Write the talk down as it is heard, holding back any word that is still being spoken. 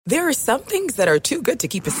There are some things that are too good to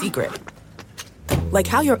keep a secret. Like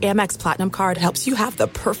how your Amex Platinum card helps you have the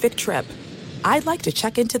perfect trip. I'd like to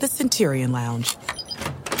check into the Centurion Lounge.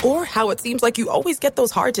 Or how it seems like you always get those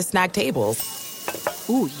hard-to-snag tables.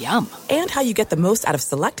 Ooh, yum. And how you get the most out of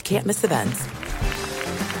select can't-miss events.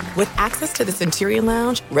 With access to the Centurion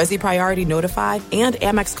Lounge, Resi Priority Notified, and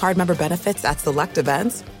Amex card member benefits at select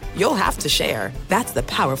events, you'll have to share. That's the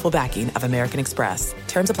powerful backing of American Express.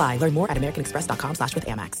 Terms apply. Learn more at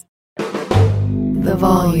americanexpress.com/withAmex. The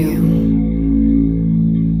volume.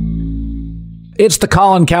 It's the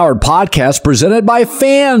Colin Cowherd podcast presented by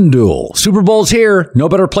FanDuel. Super Bowl's here. No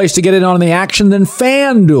better place to get in on the action than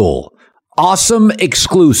FanDuel. Awesome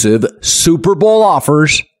exclusive Super Bowl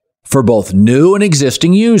offers for both new and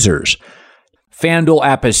existing users. FanDuel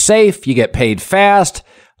app is safe. You get paid fast.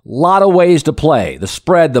 A lot of ways to play. The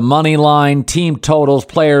spread, the money line, team totals,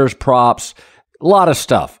 players, props, a lot of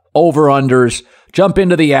stuff. Over-unders. Jump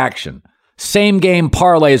into the action. Same game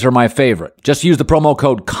parlays are my favorite. Just use the promo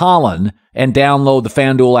code Colin and download the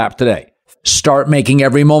FanDuel app today. Start making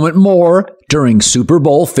every moment more during Super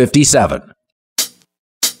Bowl 57.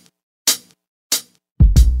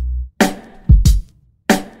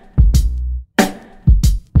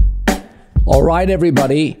 All right,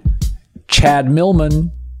 everybody. Chad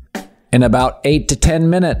Millman in about 8 to 10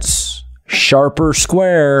 minutes. Sharper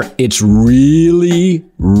Square. It's really,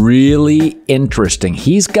 really interesting.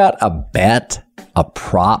 He's got a bet, a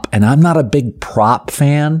prop, and I'm not a big prop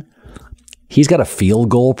fan. He's got a field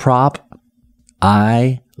goal prop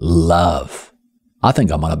I love. I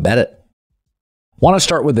think I'm going to bet it. Want to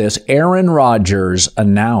start with this. Aaron Rodgers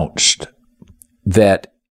announced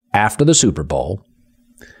that after the Super Bowl,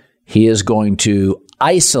 he is going to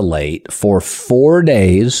isolate for 4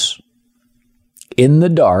 days in the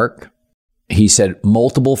dark. He said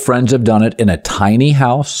multiple friends have done it in a tiny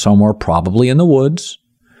house somewhere, probably in the woods,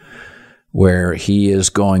 where he is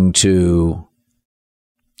going to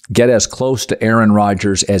get as close to Aaron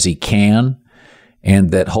Rodgers as he can,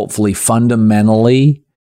 and that hopefully fundamentally,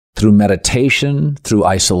 through meditation, through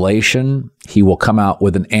isolation, he will come out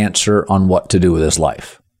with an answer on what to do with his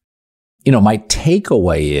life. You know, my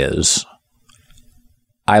takeaway is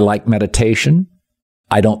I like meditation.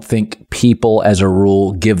 I don't think people, as a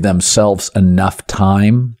rule, give themselves enough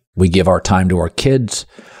time. We give our time to our kids,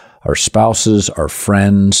 our spouses, our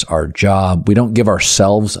friends, our job. We don't give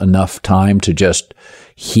ourselves enough time to just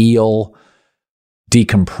heal,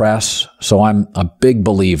 decompress. So I'm a big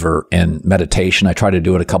believer in meditation. I try to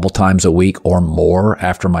do it a couple times a week or more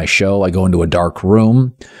after my show. I go into a dark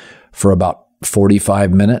room for about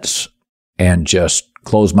 45 minutes and just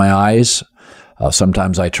close my eyes.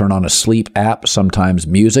 Sometimes I turn on a sleep app, sometimes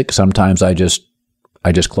music, sometimes I just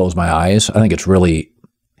close my eyes. I think it's really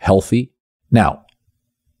healthy. Now,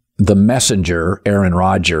 the messenger, Aaron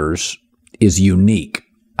Rodgers, is unique.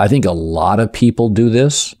 I think a lot of people do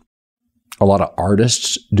this. A lot of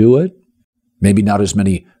artists do it. Maybe not as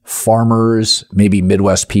many farmers. Maybe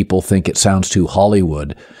Midwest people think it sounds too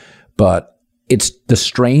Hollywood. But it's the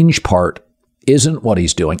strange part isn't what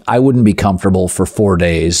he's doing. I wouldn't be comfortable for 4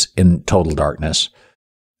 days in total darkness.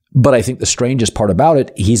 But I think the strangest part about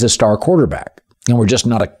it, he's a star quarterback. And we're just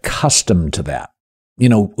not accustomed to that. You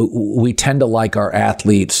know, we tend to like our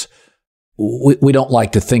athletes. We don't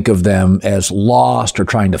like to think of them as lost or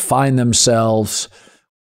trying to find themselves.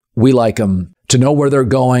 We like them to know where they're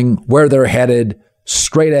going, where they're headed,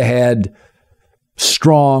 straight ahead,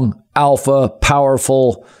 strong, alpha,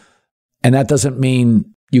 powerful. And that doesn't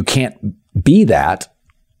mean you can't be that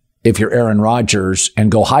if you're Aaron Rodgers and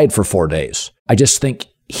go hide for 4 days. I just think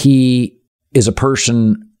he is a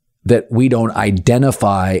person that we don't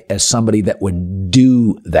identify as somebody that would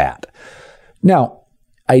do that. Now,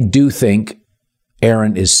 I do think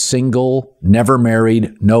Aaron is single, never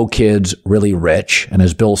married, no kids, really rich. And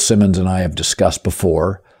as Bill Simmons and I have discussed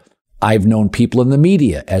before, I've known people in the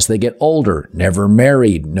media as they get older, never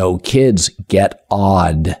married, no kids, get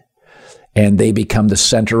odd. And they become the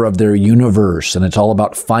center of their universe. And it's all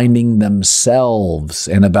about finding themselves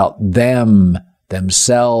and about them,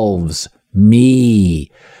 themselves, me,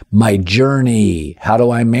 my journey. How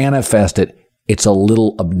do I manifest it? It's a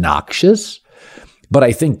little obnoxious. But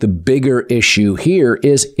I think the bigger issue here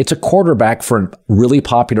is it's a quarterback for a really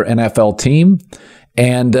popular NFL team.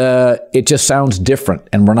 And it just sounds different.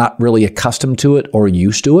 And we're not really accustomed to it or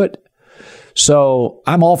used to it. So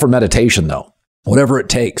I'm all for meditation, though. Whatever it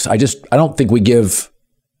takes. I don't think we give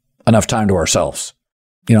enough time to ourselves.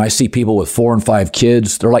 You know, I see people with 4 and 5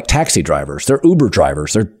 kids. They're like taxi drivers. They're Uber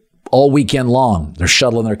drivers. They're all weekend long. They're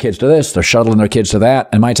shuttling their kids to this. They're shuttling their kids to that.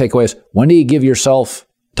 And my takeaway is, when do you give yourself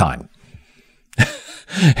time?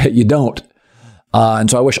 You don't. And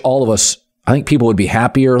so I wish all of us, I think people would be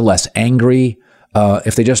happier, less angry,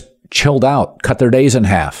 if they just chilled out, cut their days in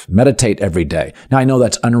half, meditate every day. Now, I know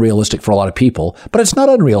that's unrealistic for a lot of people, but it's not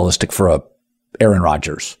unrealistic for Aaron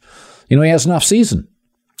Rodgers. He has enough season,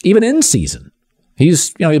 even in season.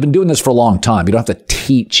 He's been doing this for a long time. You don't have to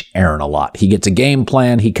teach Aaron a lot. He gets a game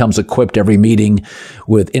plan. He comes equipped every meeting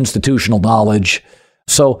with institutional knowledge.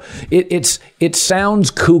 So it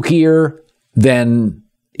sounds kookier than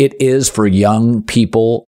it is for young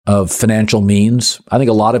people of financial means. I think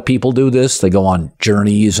a lot of people do this. They go on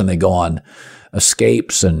journeys and they go on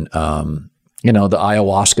escapes and, the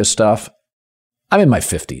ayahuasca stuff. I'm in my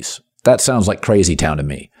 50s. That sounds like crazy town to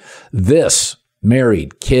me. This,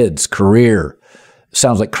 married, kids, career,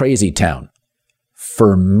 sounds like crazy town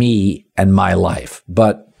for me and my life.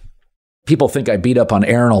 But people think I beat up on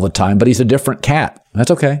Aaron all the time, but he's a different cat. That's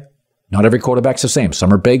okay. Not every quarterback's the same.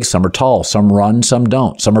 Some are big, some are tall, some run, some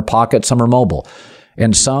don't. Some are pocket, some are mobile.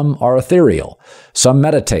 And some are ethereal. Some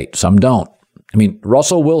meditate, some don't. I mean,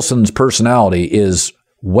 Russell Wilson's personality is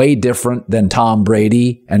way different than Tom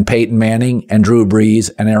Brady and Peyton Manning and Drew Brees,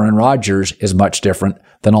 and Aaron Rodgers is much different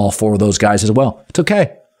than all four of those guys as well. It's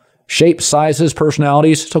okay. Shapes, sizes,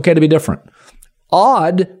 personalities, it's okay to be different.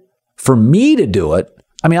 Odd for me to do it.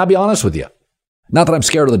 I mean, I'll be honest with you. Not that I'm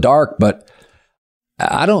scared of the dark, but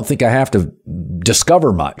I don't think I have to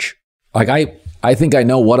discover much. Like I think I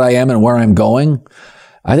know what I am and where I'm going.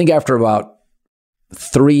 I think after about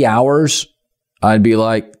 3 hours, I'd be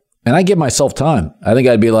like, and I give myself time. I think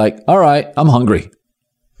I'd be like, all right, I'm hungry.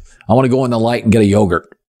 I want to go in the light and get a yogurt.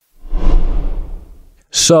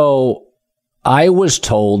 So I was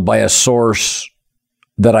told by a source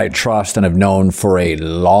that I trust and have known for a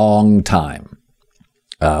long time,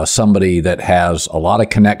 somebody that has a lot of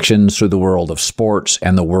connections through the world of sports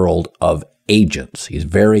and the world of agents. He's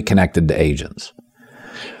very connected to agents.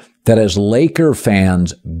 That as Laker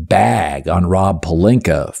fans bag on Rob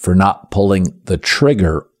Pelinka for not pulling the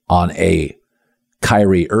trigger on a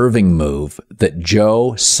Kyrie Irving move, that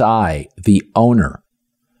Joe Tsai, the owner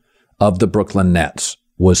of the Brooklyn Nets,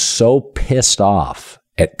 was so pissed off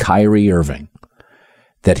at Kyrie Irving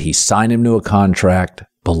that he signed him to a contract,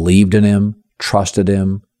 believed in him, trusted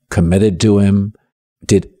him, committed to him,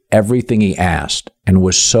 did everything he asked, and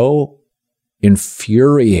was so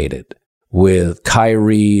infuriated with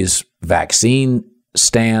Kyrie's vaccine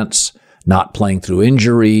stance, not playing through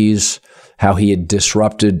injuries, how he had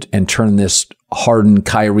disrupted and turned this Harden,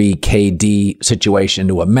 Kyrie, KD situation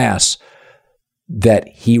into a mess, that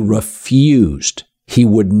he refused. He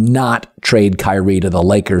would not trade Kyrie to the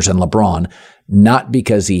Lakers and LeBron, not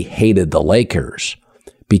because he hated the Lakers,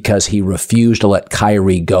 because he refused to let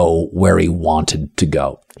Kyrie go where he wanted to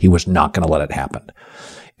go. He was not going to let it happen.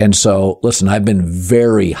 And so, listen, I've been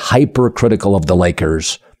very hypercritical of the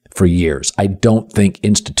Lakers for years. I don't think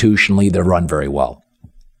institutionally they're run very well.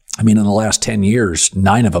 I mean, in the last 10 years,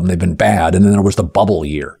 9 of them, they've been bad. And then there was the bubble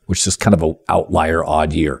year, which is kind of an outlier,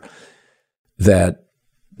 odd year, that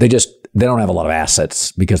they don't have a lot of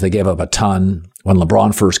assets because they gave up a ton when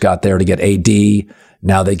LeBron first got there to get AD.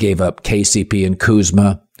 Now they gave up KCP and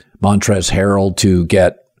Kuzma, Montrezl Harrell to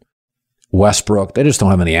get Westbrook. They just don't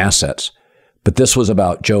have any assets. But this was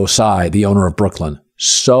about Joe Tsai, the owner of Brooklyn,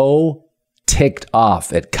 so ticked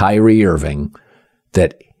off at Kyrie Irving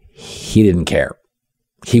that he didn't care.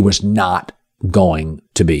 He was not going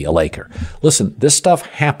to be a Laker. Listen, this stuff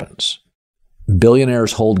happens.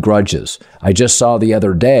 Billionaires hold grudges. I just saw the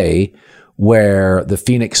other day where the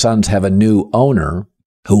Phoenix Suns have a new owner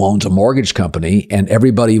who owns a mortgage company, and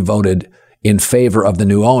everybody voted in favor of the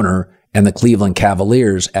new owner, and the Cleveland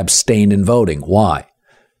Cavaliers abstained in voting. Why?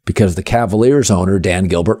 Because the Cavaliers owner, Dan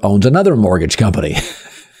Gilbert, owns another mortgage company.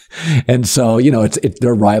 And so,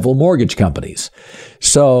 they're rival mortgage companies.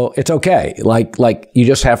 So it's okay. Like you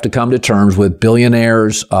just have to come to terms with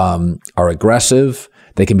billionaires are aggressive.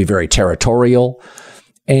 They can be very territorial.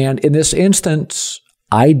 And in this instance,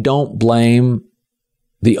 I don't blame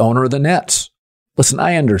the owner of the Nets. Listen,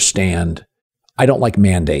 I understand. I don't like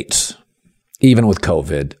mandates. Even with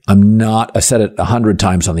COVID, I said it 100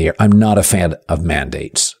 times on the air, I'm not a fan of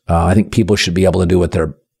mandates. I think people should be able to do with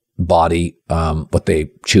their body what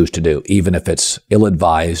they choose to do, even if it's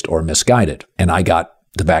ill-advised or misguided. And I got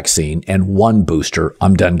the vaccine and 1 booster.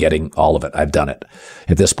 I'm done getting all of it. I've done it.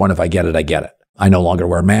 At this point, if I get it, I get it. I no longer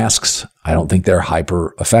wear masks. I don't think they're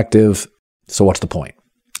hyper effective. So what's the point?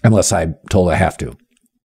 Unless I'm told I have to.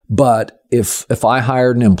 But if I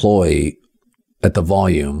hired an employee at the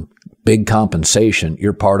volume, big compensation,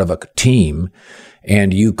 you're part of a team,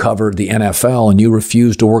 and you covered the NFL and you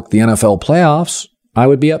refused to work the NFL playoffs, I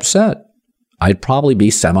would be upset. I'd probably be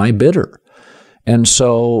semi-bitter. And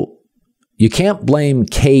so, You can't blame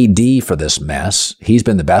KD for this mess. He's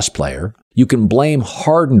been the best player. You can blame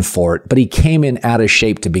Harden for it, but he came in out of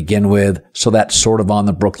shape to begin with, so that's sort of on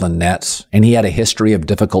the Brooklyn Nets, and he had a history of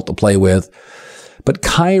difficult to play with. But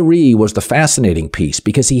Kyrie was the fascinating piece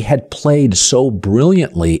because he had played so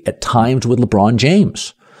brilliantly at times with LeBron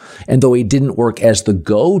James. And though he didn't work as the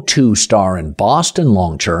go-to star in Boston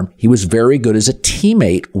long-term, he was very good as a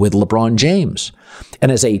teammate with LeBron James.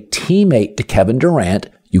 And as a teammate to Kevin Durant,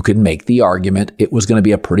 you could make the argument it was going to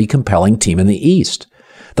be a pretty compelling team in the East.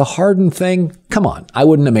 The Harden thing, come on, I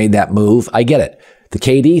wouldn't have made that move. I get it. The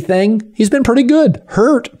KD thing, he's been pretty good.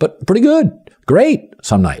 Hurt, but pretty good. Great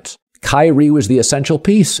some nights. Kyrie was the essential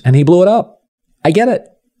piece, and he blew it up. I get it.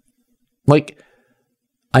 Like,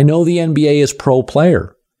 I know the NBA is pro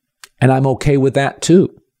player, and I'm okay with that too.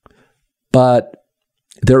 But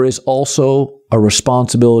there is also a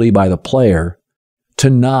responsibility by the player to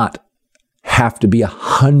not have to be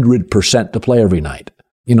 100% to play every night.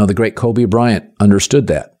 You know, the great Kobe Bryant understood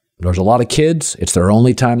that. There's a lot of kids. It's their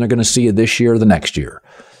only time they're going to see you this year or the next year.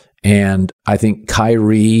 And I think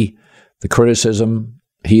Kyrie, the criticism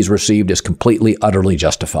he's received is completely, utterly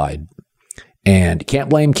justified. And you can't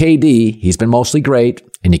blame KD. He's been mostly great.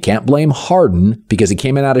 And you can't blame Harden because he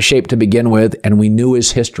came in out of shape to begin with, and we knew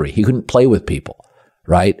his history. He couldn't play with people,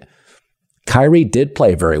 right? Kyrie did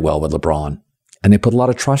play very well with LeBron, and they put a lot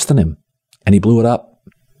of trust in him, and he blew it up.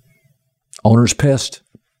 Owner's pissed.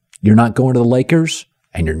 You're not going to the Lakers,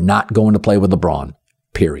 and you're not going to play with LeBron,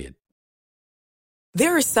 period.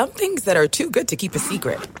 There are some things that are too good to keep a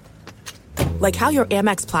secret. Like how your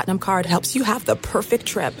Amex Platinum card helps you have the perfect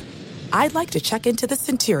trip. I'd like to check into the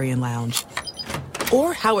Centurion Lounge.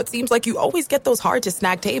 Or how it seems like you always get those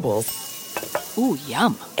hard-to-snag tables. Ooh,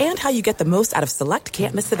 yum. And how you get the most out of select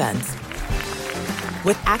can't-miss events.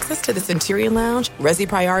 With access to the Centurion Lounge, Resi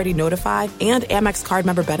Priority Notified, and Amex card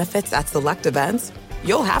member benefits at select events,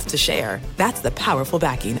 you'll have to share. That's the powerful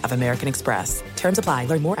backing of American Express. Terms apply.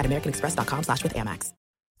 Learn more at americanexpress.com/withAmex.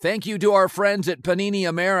 Thank you to our friends at Panini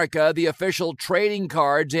America, the official trading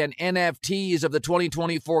cards and NFTs of the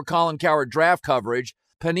 2024 Colin Cowherd draft coverage.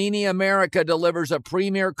 Panini America delivers a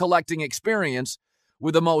premier collecting experience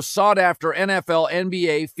with the most sought-after NFL,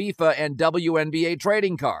 NBA, FIFA, and WNBA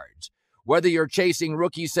trading cards. Whether you're chasing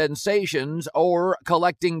rookie sensations or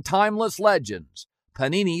collecting timeless legends,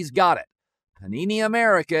 Panini's got it. Panini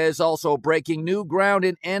America is also breaking new ground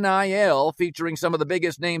in NIL, featuring some of the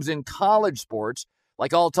biggest names in college sports,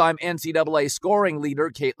 like all-time NCAA scoring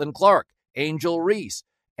leader Caitlin Clark, Angel Reese,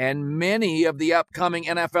 and many of the upcoming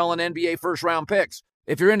NFL and NBA first-round picks.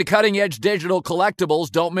 If you're into cutting-edge digital collectibles,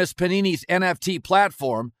 don't miss Panini's NFT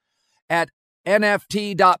platform at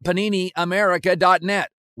nft.paniniamerica.net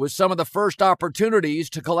with some of the first opportunities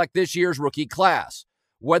to collect this year's rookie class.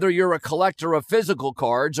 Whether you're a collector of physical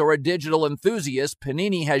cards or a digital enthusiast,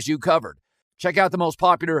 Panini has you covered. Check out the most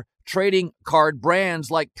popular trading card brands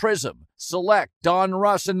like Prism, Select, Don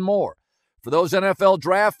Russ, and more. For those NFL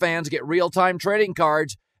draft fans, get real-time trading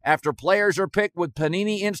cards after players are picked with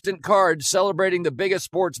Panini Instant Cards, celebrating the biggest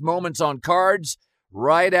sports moments on cards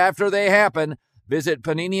right after they happen. Visit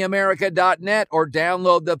PaniniAmerica.net or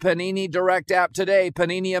download the Panini Direct app today.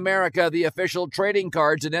 Panini America, the official trading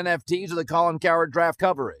cards and NFTs of the Colin Cowherd draft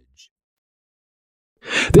coverage.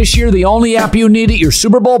 This year, the only app you need at your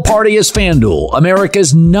Super Bowl party is FanDuel,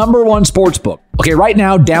 America's #1 sportsbook. Okay, right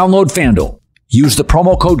now, download FanDuel. Use the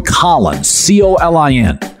promo code Colin,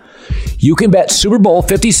 COLIN. You can bet Super Bowl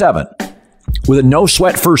 57 with a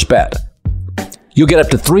no-sweat first bet. You'll get up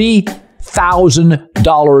to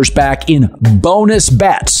 $3,000 back in bonus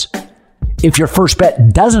bets if your first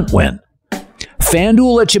bet doesn't win.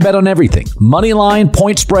 FanDuel lets you bet on everything. Money line,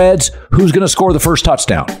 point spreads, who's going to score the first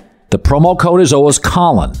touchdown. The promo code is always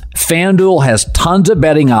Colin. FanDuel has tons of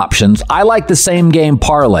betting options. I like the same game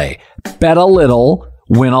parlay. Bet a little,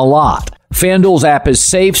 win a lot. FanDuel's app is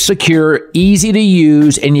safe, secure, easy to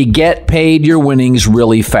use, and you get paid your winnings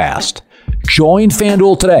really fast. Join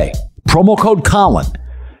FanDuel today. Promo code Colin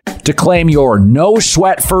to claim your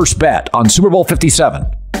no-sweat first bet on Super Bowl 57.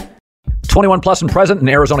 21 plus and present in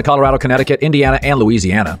Arizona, Colorado, Connecticut, Indiana, and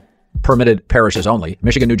Louisiana. Permitted parishes only.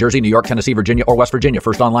 Michigan, New Jersey, New York, Tennessee, Virginia, or West Virginia.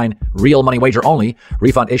 First online, real money wager only.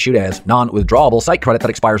 Refund issued as non-withdrawable site credit that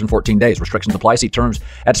expires in 14 days. Restrictions apply. See terms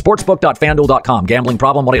at sportsbook.fanduel.com. Gambling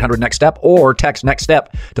problem, 1-800-NEXT-STEP or text NEXT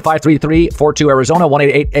STEP to 533-42 Arizona,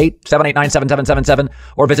 1-888-789-7777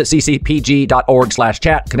 or visit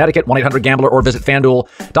ccpg.org/chat. Connecticut, 1-800-GAMBLER or visit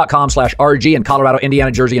fanduel.com/RG. In Colorado, Indiana,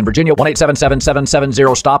 Jersey, and Virginia,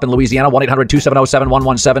 1-877-770-STOP. In Louisiana,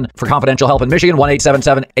 1-800-270-7117 for confidential help. In Michigan,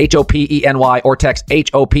 1-877-HOPE HOPENY, or text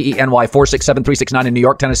HOPENY 467-369 in New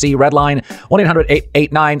York, Tennessee. Red line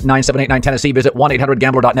 1-800-889-9789 Tennessee. Visit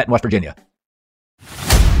 1-800-GAMBLER.net in West Virginia.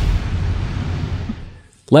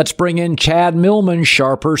 Let's bring in Chad Millman,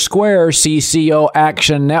 Sharper Square, CCO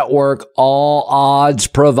Action Network. All odds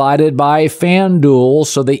provided by FanDuel.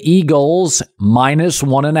 So the Eagles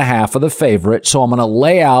 -1.5 of the favorite. So I'm going to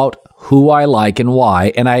lay out who I like and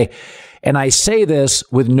why. And I say this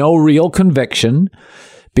with no real conviction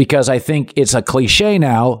because I think it's a cliche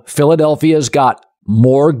now. Philadelphia's got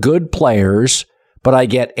more good players, but I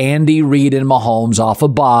get Andy Reid and Mahomes off a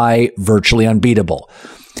bye, virtually unbeatable.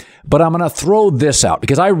 But I'm going to throw this out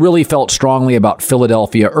because I really felt strongly about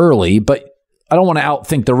Philadelphia early, but I don't want to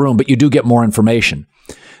outthink the room, but you do get more information.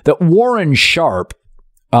 That Warren Sharp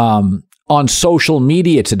on social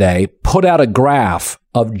media today put out a graph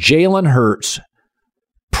of Jalen Hurts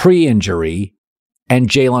pre-injury and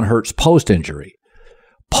Jalen Hurts post-injury.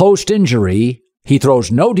 Post-injury, he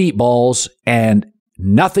throws no deep balls and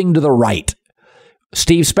nothing to the right.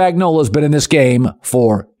 Steve Spagnuolo's been in this game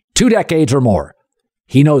for 2 decades or more.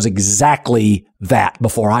 He knows exactly that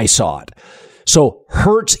before I saw it. So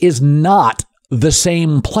Hurts is not the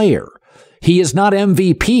same player. He is not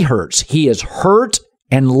MVP Hurts. He is hurt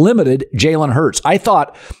and limited Jalen Hurts. I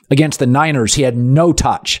thought against the Niners, he had no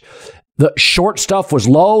touch. The short stuff was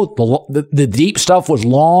low. The deep stuff was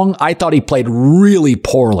long. I thought he played really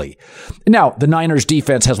poorly. Now, the Niners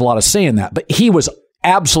defense has a lot of say in that, but he was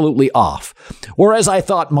absolutely off. Whereas I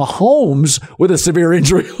thought Mahomes with a severe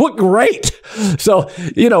injury looked great. So,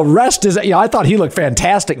 rest is, I thought he looked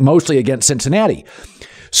fantastic mostly against Cincinnati.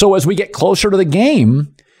 So as we get closer to the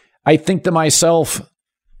game, I think to myself,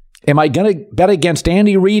 am I going to bet against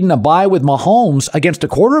Andy Reid in a bye with Mahomes against a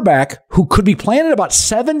quarterback who could be playing at about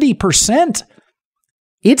 70%?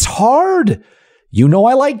 It's hard.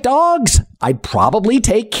 I like dogs. I'd probably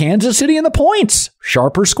take Kansas City in the points.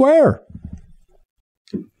 Sharper Square.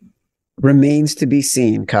 Remains to be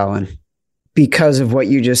seen, Colin, because of what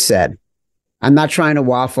you just said. I'm not trying to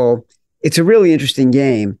waffle. It's a really interesting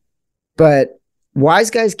game, but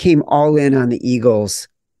Wise Guys came all in on the Eagles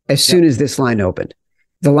as soon as this line opened.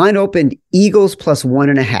 The line opened Eagles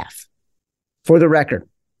 +1.5. For the record,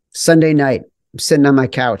 Sunday night, I'm sitting on my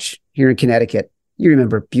couch here in Connecticut. You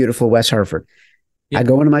remember beautiful West Hartford. Yep. I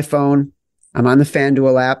go into my phone. I'm on the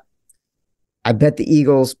FanDuel app. I bet the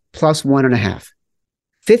Eagles +1.5.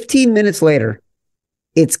 15 minutes later,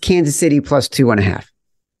 it's Kansas City +2.5.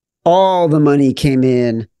 All the money came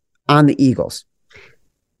in on the Eagles.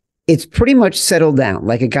 It's pretty much settled down.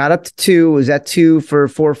 Like it got up to 2, it was at 2 for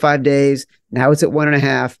 4 or 5 days. Now it's at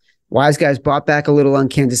 1.5. Wise Guys bought back a little on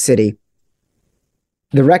Kansas City.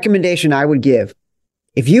 The recommendation I would give,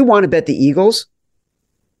 if you want to bet the Eagles,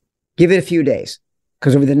 give it a few days.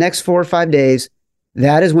 Because over the next 4 or 5 days,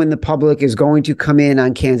 that is when the public is going to come in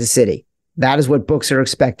on Kansas City. That is what books are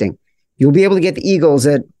expecting. You'll be able to get the Eagles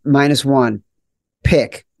at -1,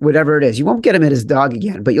 pick, whatever it is. You won't get them at his dog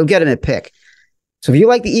again, but you'll get them at pick. So if you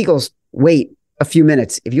like the Eagles, wait a few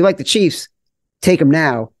minutes. If you like the Chiefs, take them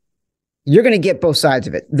now. You're going to get both sides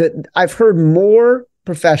of it. I've heard more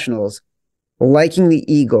professionals liking the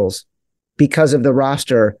Eagles because of the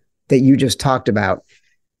roster that you just talked about.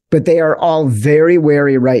 But they are all very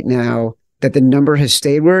wary right now that the number has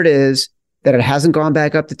stayed where it is, that it hasn't gone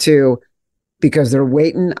back up to 2, because they're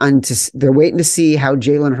waiting to see how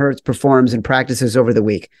Jalen Hurts performs in practices over the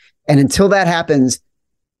week. And until that happens,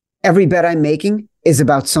 every bet I'm making is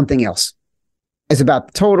about something else. It's about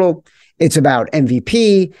the total. It's about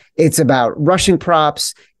MVP. It's about rushing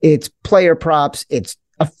props. It's player props. It's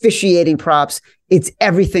officiating props. It's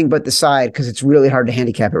everything but the side because it's really hard to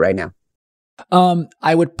handicap it right now.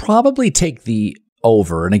 I would probably take the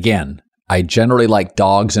over. And again, I generally like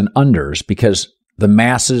dogs and unders because the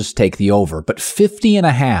masses take the over. But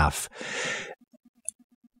 50.5,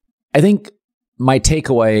 I think my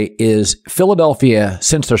takeaway is Philadelphia,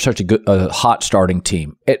 since they're such a hot starting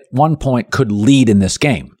team, at one point could lead in this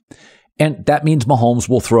game. And that means Mahomes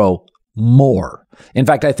will throw more. In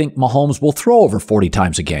fact, I think Mahomes will throw over 40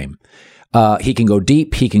 times a game. He can go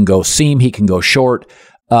deep. He can go seam. He can go short.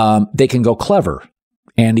 They can go clever.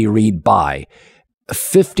 Andy Reid bye.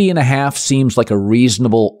 50.5 seems like a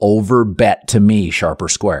reasonable over bet to me, Sharper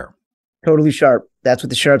Square. Totally sharp. That's what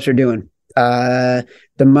the sharps are doing. The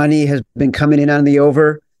money has been coming in on the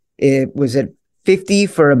over. It was at 50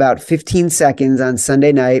 for about 15 seconds on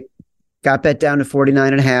Sunday night, got bet down to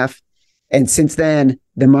 49.5. And since then,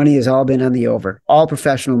 the money has all been on the over, all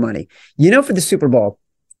professional money. For the Super Bowl,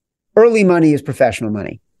 early money is professional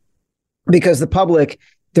money because the public,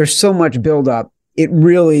 there's so much buildup. It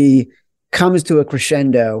really comes to a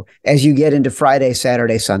crescendo as you get into Friday,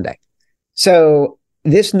 Saturday, Sunday. So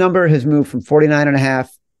this number has moved from 49.5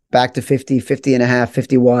 back to 50, 50.5,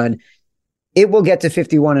 51. It will get to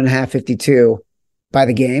 51.5, 52 by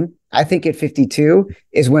the game. I think at 52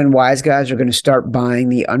 is when wise guys are going to start buying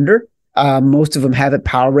the under. Most of them have it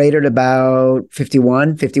power rated about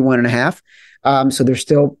 51, 51.5. So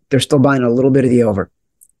they're still buying a little bit of the over.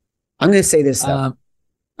 I'm going to say this though.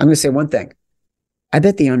 I'm going to say one thing. I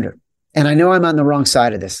bet the under. And I know I'm on the wrong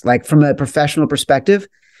side of this, like from a professional perspective,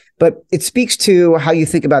 but it speaks to how you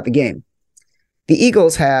think about the game. The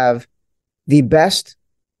Eagles have the best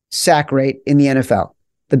sack rate in the NFL,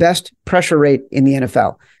 the best pressure rate in the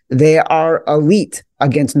NFL. They are elite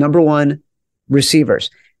against number one receivers.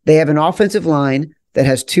 They have an offensive line that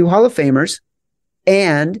has 2 Hall of Famers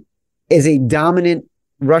and is a dominant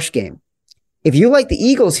rush game. If you like the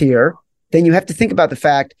Eagles here, then you have to think about the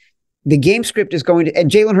fact the game script is going to, and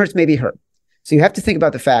Jalen Hurts may be hurt. So you have to think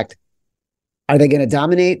about the fact, are they going to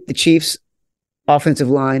dominate the Chiefs offensive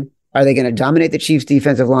line? Are they going to dominate the Chiefs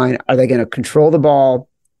defensive line? Are they going to control the ball?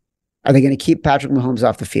 Are they going to keep Patrick Mahomes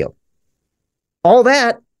off the field? All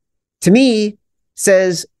that, to me,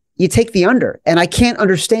 says you take the under. And I can't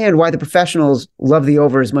understand why the professionals love the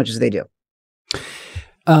over as much as they do.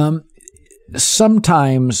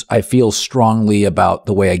 Sometimes I feel strongly about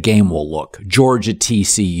the way a game will look. Georgia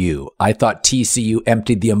TCU. I thought TCU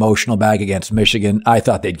emptied the emotional bag against Michigan. I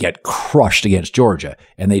thought they'd get crushed against Georgia,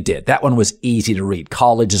 and they did. That one was easy to read.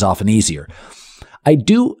 College is often easier. I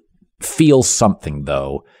do feel something,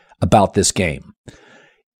 though, about this game.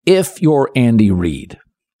 If you're Andy Reid,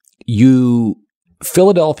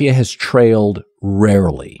 Philadelphia has trailed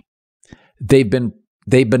rarely. They've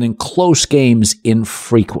been in close games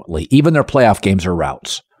infrequently. Even their playoff games are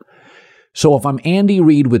routes. So if I'm Andy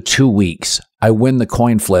Reid with 2 weeks, I win the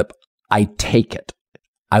coin flip, I take it.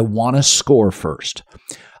 I want to score first.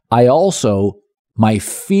 My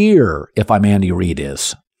fear, if I'm Andy Reid,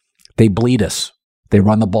 is they bleed us. They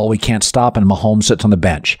run the ball we can't stop, and Mahomes sits on the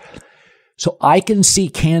bench. So I can see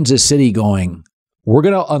Kansas City going, we're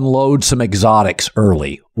going to unload some exotics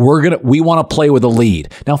early. We want to play with a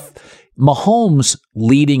lead. Now, Mahomes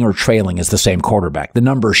leading or trailing is the same quarterback. The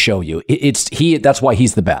numbers show you. That's why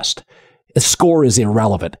he's the best. The score is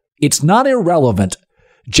irrelevant. It's not irrelevant.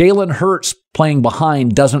 Jalen Hurts playing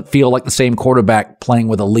behind doesn't feel like the same quarterback playing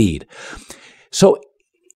with a lead. So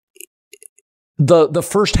the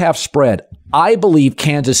first half spread, I believe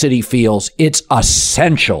Kansas City feels it's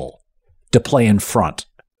essential to play in front.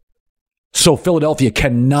 So Philadelphia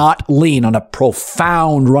cannot lean on a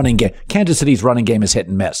profound running game. Kansas City's running game is hit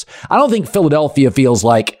and miss. I don't think Philadelphia feels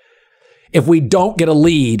like if we don't get a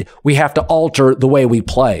lead, we have to alter the way we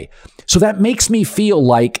play. So that makes me feel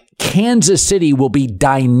like Kansas City will be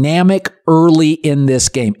dynamic early in this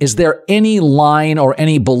game. Is there any line or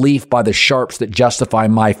any belief by the Sharps that justify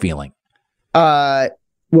my feeling? Well,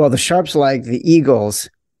 the Sharps like the Eagles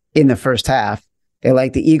in the first half. They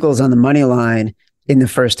like the Eagles on the money line in the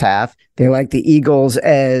first half. They like the Eagles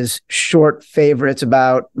as short favorites,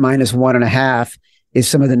 about -1.5 is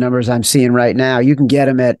some of the numbers I'm seeing right now. You can get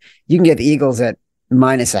the Eagles at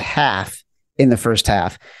 -0.5 in the first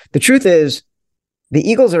half. The truth is the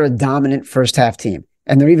Eagles are a dominant first half team,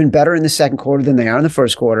 and they're even better in the second quarter than they are in the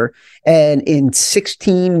first quarter. And in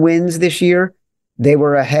 16 wins this year, they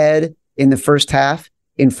were ahead in the first half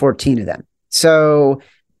in 14 of them. So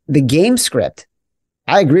the game script,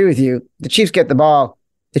 I agree with you. The Chiefs get the ball.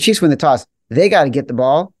 The Chiefs win the toss. They got to get the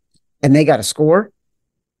ball and they got to score.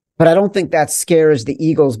 But I don't think that scares the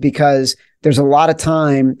Eagles because there's a lot of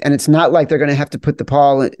time, and it's not like they're going to have to put the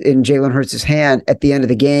ball in Jalen Hurts' hand at the end of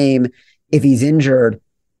the game if he's injured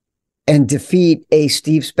and defeat a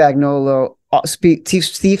Steve Spagnuolo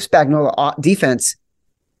defense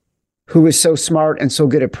who is so smart and so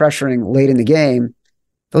good at pressuring late in the game.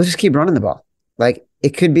 They'll just keep running the ball. Like,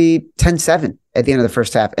 it could be 10-7 at the end of the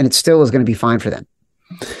first half, and it still is going to be fine for them.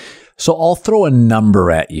 So I'll throw a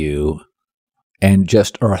number at you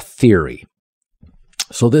or a theory.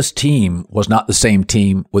 So this team was not the same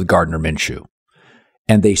team with Gardner Minshew.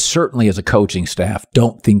 And they certainly, as a coaching staff,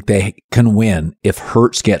 don't think they can win if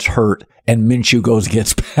Hurts gets hurt and Minshew goes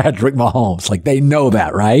against Patrick Mahomes. Like, they know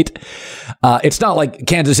that, right? It's not like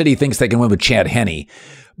Kansas City thinks they can win with Chad Henne.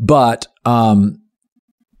 But,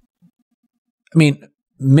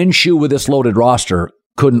 Minshew with this loaded roster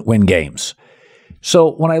couldn't win games.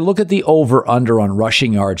 So when I look at the over-under on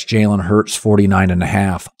rushing yards, Jalen Hurts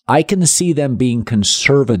 49.5, I can see them being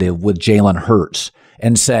conservative with Jalen Hurts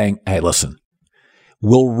and saying, hey, listen,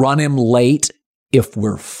 we'll run him late if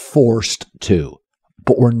we're forced to,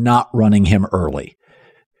 but we're not running him early.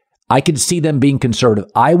 I could see them being conservative.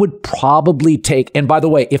 I would probably take, and by the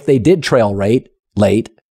way, if they did trail late,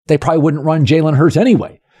 they probably wouldn't run Jalen Hurts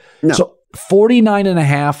anyway. No. So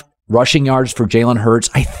 49.5 rushing yards for Jalen Hurts.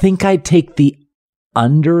 I think I'd take the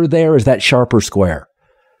under there. Is that sharp or square?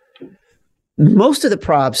 Most of the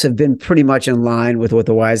props have been pretty much in line with what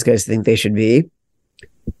the wise guys think they should be.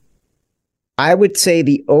 I would say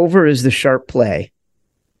the over is the sharp play.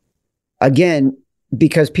 Again,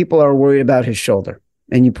 because people are worried about his shoulder.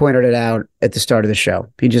 And you pointed it out at the start of the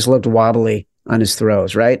show. He just looked wobbly on his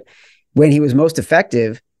throws, right? When he was most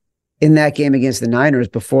effective in that game against the Niners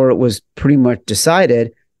before it was pretty much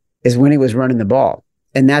decided is when he was running the ball.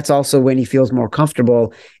 And that's also when he feels more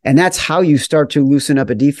comfortable. And that's how you start to loosen up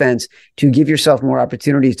a defense to give yourself more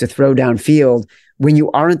opportunities to throw downfield when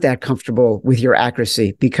you aren't that comfortable with your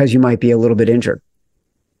accuracy because you might be a little bit injured.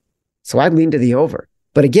 So I'd lean to the over.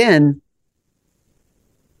 But again,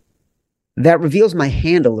 that reveals my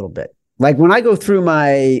hand a little bit. Like when I go through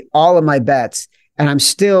all of my bets and I'm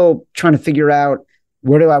still trying to figure out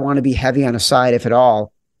where do I want to be heavy on a side, if at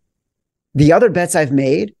all, the other bets I've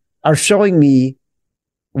made are showing me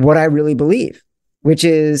what I really believe, which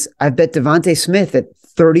is I've bet Devontae Smith at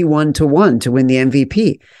 31-1 to win the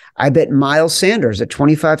MVP. I bet Miles Sanders at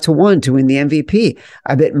 25-1 to win the MVP.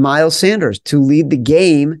 I bet Miles Sanders to lead the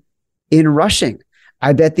game in rushing.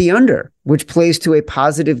 I bet the under, which plays to a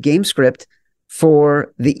positive game script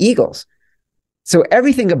for the Eagles. So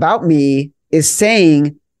everything about me is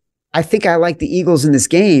saying, I think I like the Eagles in this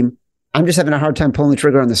game. I'm just having a hard time pulling the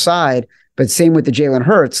trigger on the side. But same with the Jalen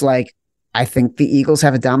Hurts. Like, I think the Eagles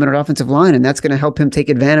have a dominant offensive line, and that's going to help him take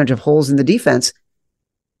advantage of holes in the defense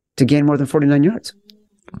to gain more than 49 yards.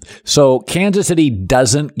 So Kansas City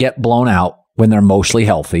doesn't get blown out when they're mostly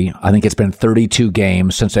healthy. I think it's been 32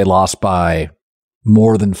 games since they lost by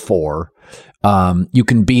more than 4. You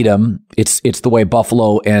can beat them. It's the way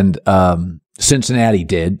Buffalo and Cincinnati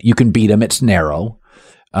did. You can beat them. It's narrow.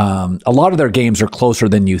 A lot of their games are closer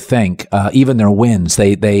than you think. Even their wins,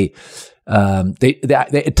 they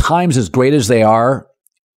at times, as great as they are,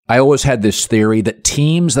 I always had this theory that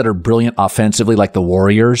teams that are brilliant offensively, like the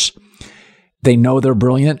Warriors, they know they're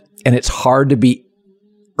brilliant, and it's hard to be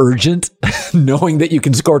urgent knowing that you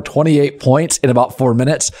can score 28 points in about 4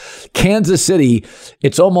 minutes. Kansas City,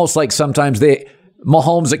 it's almost like sometimes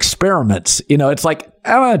Mahomes experiments. It's like,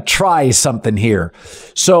 I'm going to try something here.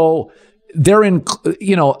 So they're in,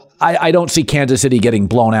 I don't see Kansas City getting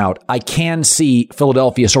blown out. I can see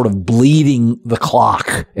Philadelphia sort of bleeding the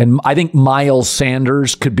clock. And I think Miles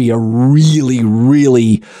Sanders could be a really,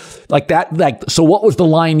 really like that. So what was the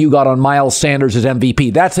line you got on Miles Sanders as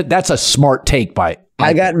MVP? That's a smart take by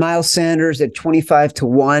I got Miles Sanders at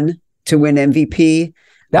 25-1 to win MVP.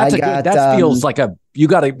 That's feels like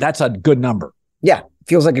that's a good number. Yeah,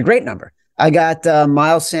 feels like a great number. I got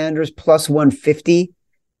Miles Sanders plus 150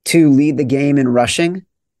 to lead the game in rushing.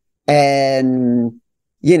 And,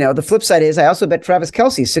 the flip side is I also bet Travis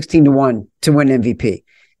Kelce 16-1 to win MVP.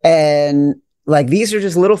 And like, these are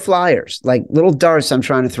just little flyers, like little darts I'm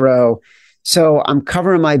trying to throw. So I'm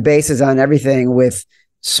covering my bases on everything with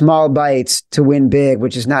small bites to win big,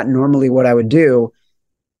 which is not normally what I would do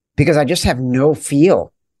because I just have no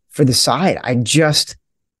feel for the side. I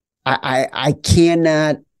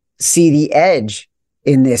cannot see the edge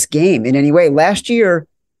in this game in any way. Last year,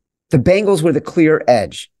 the Bengals were the clear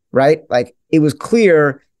edge, right? Like it was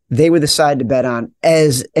clear they were the side to bet on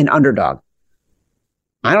as an underdog.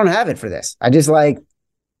 I don't have it for this. I just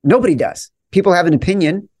nobody does. People have an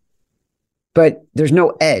opinion, but there's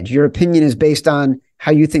no edge. Your opinion is based on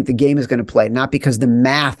how you think the game is going to play, not because the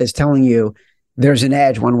math is telling you there's an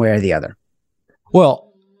edge one way or the other.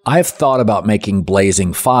 Well, I've thought about making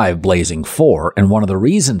Blazing 5 Blazing 4, and one of the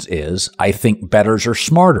reasons is I think bettors are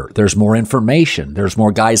smarter. There's more information. There's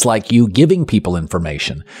more guys like you giving people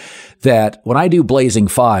information. That when I do Blazing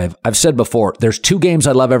 5, I've said before, there's 2 games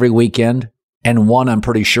I love every weekend and 1 I'm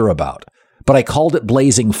pretty sure about. But I called it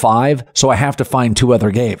Blazing 5, so I have to find 2 other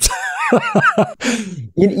games.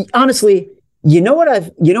 Honestly, you know what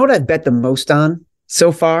I've bet the most on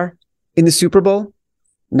so far in the Super Bowl?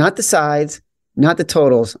 Not the sides, not the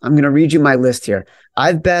totals. I'm going to read you my list here.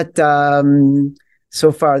 I've bet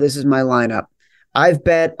so far, this is my lineup. I've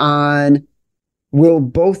bet on will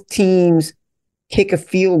both teams kick a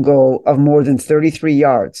field goal of more than 33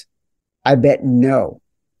 yards? I bet no.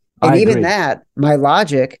 And even that, my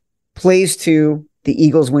logic plays to the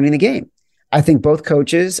Eagles winning the game. I think both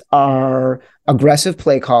coaches are aggressive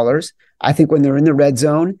play callers. I think when they're in the red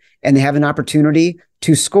zone and they have an opportunity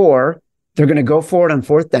to score, they're going to go for it on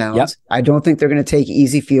 4th downs. Yep. I don't think they're going to take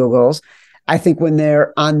easy field goals. I think when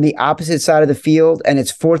they're on the opposite side of the field and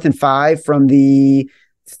it's 4th and 5 from the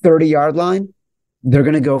 30-yard line, they're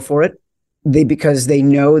going to go for it. Because they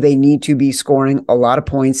know they need to be scoring a lot of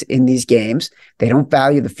points in these games. They don't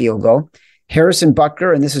value the field goal. Harrison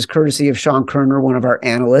Butker, and this is courtesy of Sean Kerner, one of our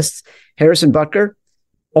analysts, Harrison Butker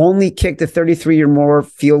only kicked a 33 or more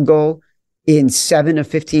field goal in 7 of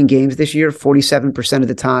 15 games this year, 47% of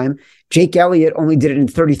the time. Jake Elliott only did it in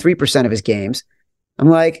 33% of his games. I'm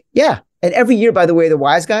like, yeah. And every year, by the way, the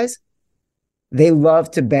wise guys, they love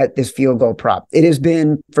to bet this field goal prop. It has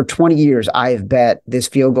been for 20 years, I have bet this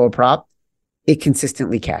field goal prop. It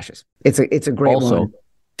consistently cashes. It's a great one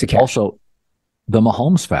to cash. Also, the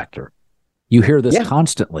Mahomes factor. You hear this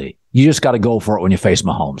constantly. You just got to go for it when you face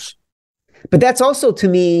Mahomes. But that's also, to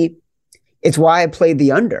me, it's why I played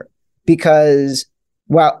the under. Because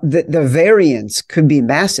while the variance could be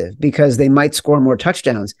massive because they might score more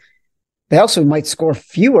touchdowns, they also might score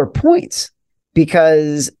fewer points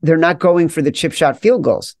because they're not going for the chip shot field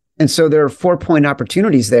goals. And so there are 4-point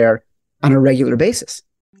opportunities there on a regular basis.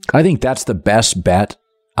 I think that's the best bet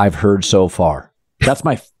I've heard so far. That's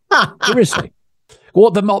my seriously. Well,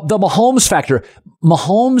 the Mahomes factor.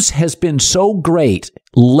 Mahomes has been so great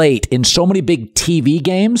late in so many big TV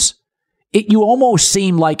games. You almost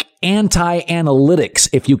seem like anti-analytics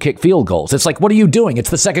if you kick field goals. It's like, what are you doing? It's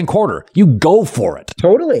the second quarter. You go for it.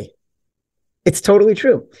 Totally. It's totally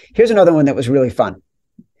true. Here's another one that was really fun.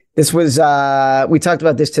 This was, we talked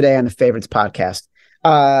about this today on the Favorites podcast.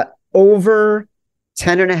 Over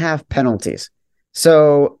 10.5 penalties.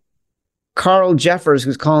 So Carl Jeffers,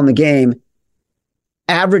 who's calling the game,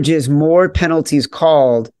 averages more penalties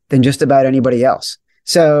called than just about anybody else.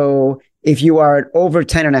 So if you are at over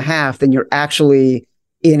 10.5, then you're actually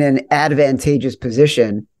in an advantageous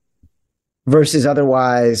position versus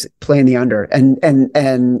otherwise playing the under.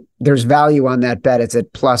 And there's value on that bet. It's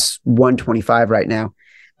at plus 125 right now.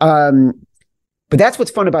 But that's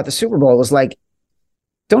what's fun about the Super Bowl is like,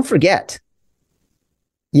 don't forget,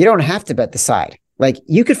 you don't have to bet the side. Like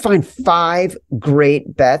you could find 5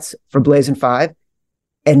 great bets for Blazing 5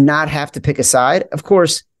 and not have to pick a side. Of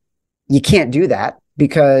course, you can't do that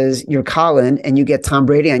because you're Colin and you get Tom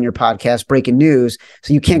Brady on your podcast breaking news.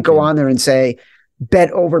 So you can't go on there and say,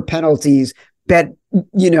 bet over penalties, bet,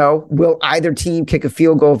 will either team kick a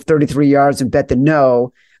field goal of 33 yards and bet the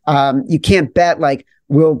no. You can't bet like,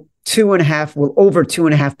 will over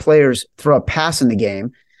 2.5 players throw a pass in the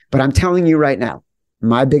game. But I'm telling you right now,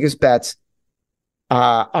 my biggest bets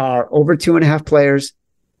are over 2.5 players,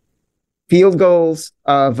 field goals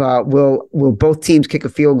of will both teams kick a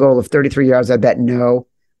field goal of 33 yards? I bet no,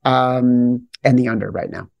 and the under right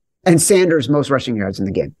now. And Sanders most rushing yards in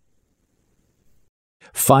the game.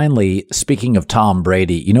 Finally, speaking of Tom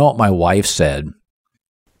Brady, you know what my wife said?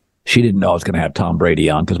 She didn't know I was going to have Tom Brady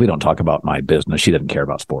on because we don't talk about my business. She doesn't care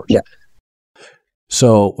about sports. Yeah.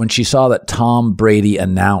 So when she saw that Tom Brady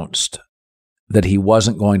announced that he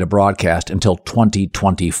wasn't going to broadcast until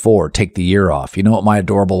 2024, take the year off, you know what my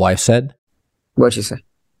adorable wife said? What'd she say?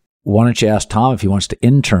 Why don't you ask Tom if he wants to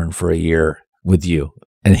intern for a year with you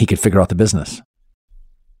and he could figure out the business?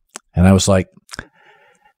 And I was like,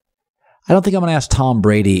 I don't think I'm going to ask Tom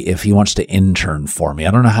Brady if he wants to intern for me.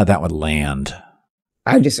 I don't know how that would land.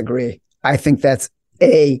 I disagree. I think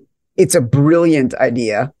it's a brilliant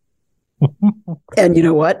idea. And you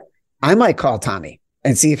know what? I might call Tommy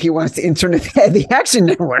and see if he wants to intern at the Action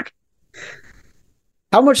Network.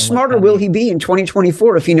 How much smarter will he be in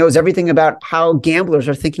 2024 if he knows everything about how gamblers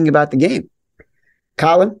are thinking about the game?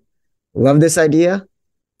 Colin, love this idea.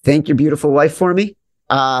 Thank your beautiful wife for me.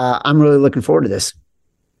 I'm really looking forward to this.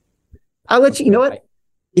 I'll let you know what?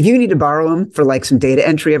 If you need to borrow him for like some data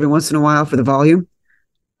entry every once in a while for the volume,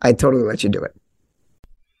 I'd totally let you do it.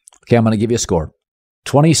 Okay, I'm going to give you a score.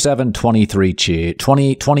 27-23 Chiefs.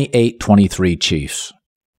 28-23 Chiefs.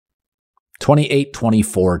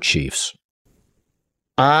 28-24 Chiefs.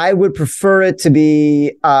 I would prefer it to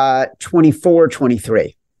be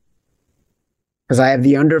 24-23. Because I have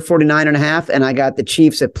the under 49.5 and I got the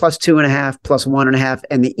Chiefs at plus 2.5, plus 1.5,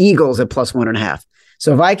 and the Eagles at plus 1.5.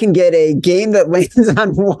 So if I can get a game that lands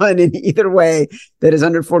on one in either way that is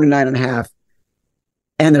under 49.5,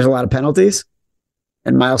 and there's a lot of penalties,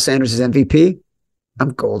 and Miles Sanders is MVP, I'm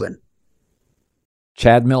golden.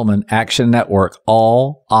 Chad Millman, Action Network,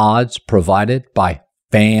 all odds provided by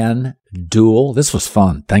FanDuel. This was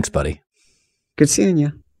fun. Thanks, buddy. Good seeing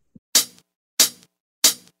you.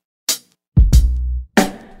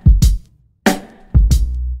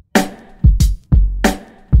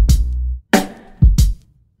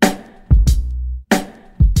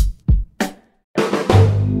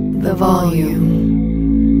 The volume.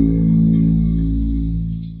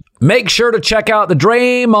 Make sure to check out the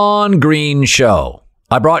Draymond Green Show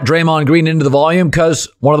I brought Draymond Green into the volume because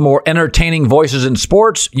one of the more entertaining voices in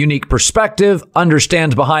sports, unique perspective,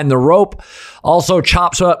 understands behind the rope, also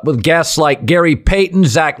chops up with guests like Gary Payton,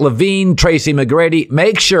 Zach LaVine, Tracy McGrady.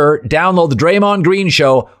 Make sure, download the Draymond Green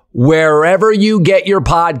Show wherever you get your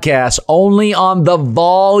podcasts, only on the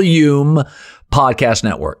Volume Podcast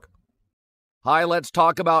Network. Hi, let's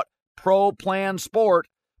talk about Pro Plan Sport.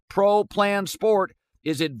 Pro Plan Sport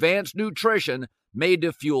is advanced nutrition made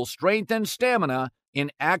to fuel strength and stamina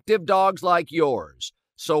in active dogs like yours.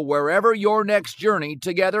 So wherever your next journey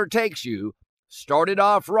together takes you, start it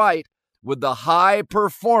off right with the high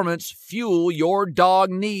performance fuel your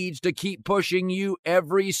dog needs to keep pushing you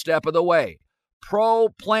every step of the way. Pro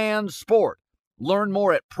Plan Sport. Learn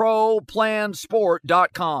more at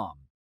ProPlansport.com.